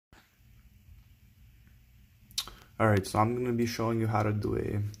Alright, so I'm going to be showing you how to do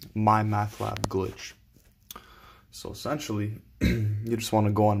a MyMathLab glitch. So essentially, you just want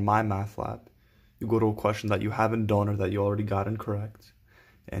to go on MyMathLab. You go to a question that you haven't done or that you already got incorrect.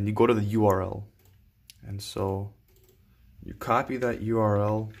 And you go to the URL. And so you copy that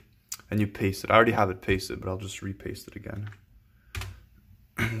URL and you paste it. I already have it pasted, but I'll just repaste it again.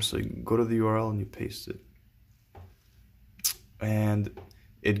 So you go to the URL and you paste it. And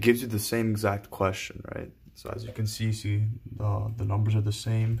it gives you the same exact question, right? So as you can see the numbers are the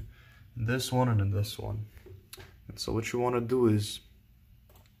same in this one and in this one. And so what you want to do is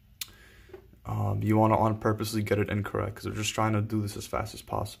you want to on purposely get it incorrect because we're just trying to do this as fast as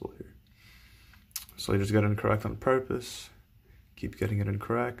possible here. So you just get it incorrect on purpose, keep getting it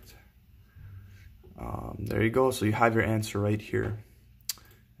incorrect. There you go. So you have your answer right here.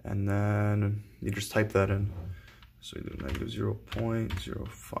 And then you just type that in. So you do negative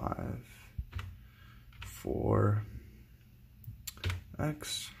 0.05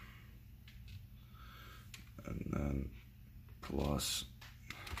 x, and then plus,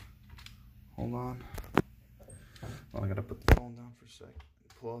 hold on, I gotta put the phone down for a sec,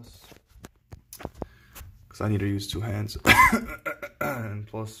 plus, because I need to use two hands, and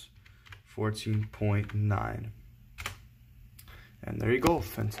plus 14.9, and there you go,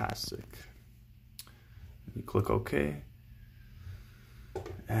 fantastic. You click OK,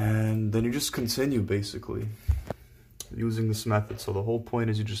 and then you just continue basically using this method. So the whole point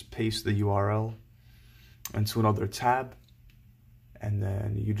is you just paste the URL into another tab, and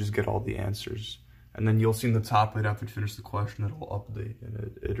then you just get all the answers. And then you'll see in the top right after you finish the question, it'll update,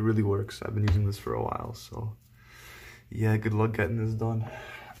 and it really works. I've been using this for a while, so yeah, good luck getting this done.